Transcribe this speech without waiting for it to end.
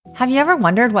Have you ever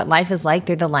wondered what life is like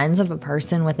through the lens of a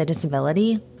person with a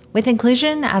disability? With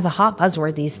inclusion as a hot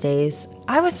buzzword these days,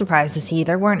 I was surprised to see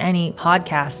there weren't any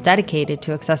podcasts dedicated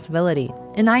to accessibility,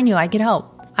 and I knew I could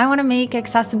help. I want to make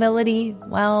accessibility,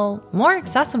 well, more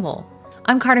accessible.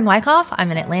 I'm Carden Wyckoff. I'm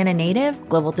an Atlanta native,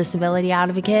 global disability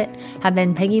advocate, have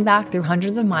been piggybacked through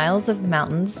hundreds of miles of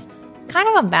mountains, kind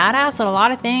of a badass at a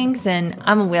lot of things, and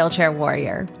I'm a wheelchair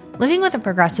warrior. Living with a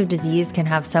progressive disease can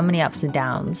have so many ups and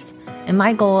downs, and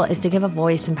my goal is to give a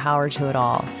voice and power to it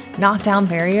all, knock down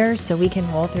barriers so we can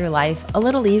roll through life a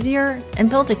little easier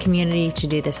and build a community to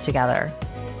do this together.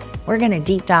 We're going to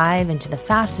deep dive into the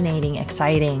fascinating,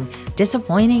 exciting,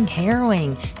 disappointing,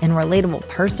 harrowing, and relatable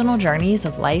personal journeys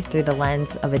of life through the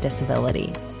lens of a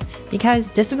disability.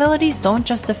 Because disabilities don't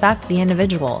just affect the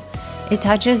individual, it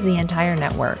touches the entire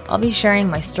network. I'll be sharing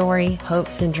my story,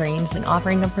 hopes, and dreams, and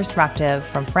offering a perspective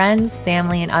from friends,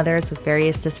 family, and others with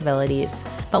various disabilities.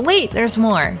 But wait, there's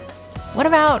more. What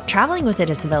about traveling with a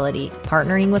disability,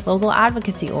 partnering with local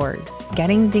advocacy orgs,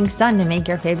 getting things done to make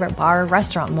your favorite bar or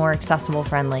restaurant more accessible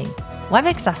friendly? Web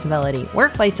accessibility,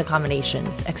 workplace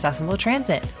accommodations, accessible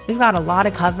transit. We've got a lot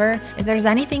to cover. If there's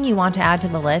anything you want to add to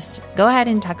the list, go ahead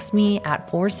and text me at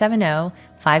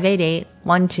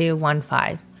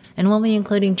 470-588-1215. And we'll be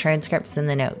including transcripts in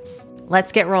the notes.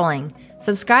 Let's get rolling.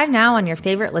 Subscribe now on your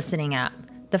favorite listening app.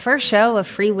 The first show of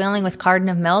Freewheeling with Carden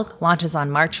of Milk launches on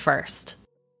March 1st.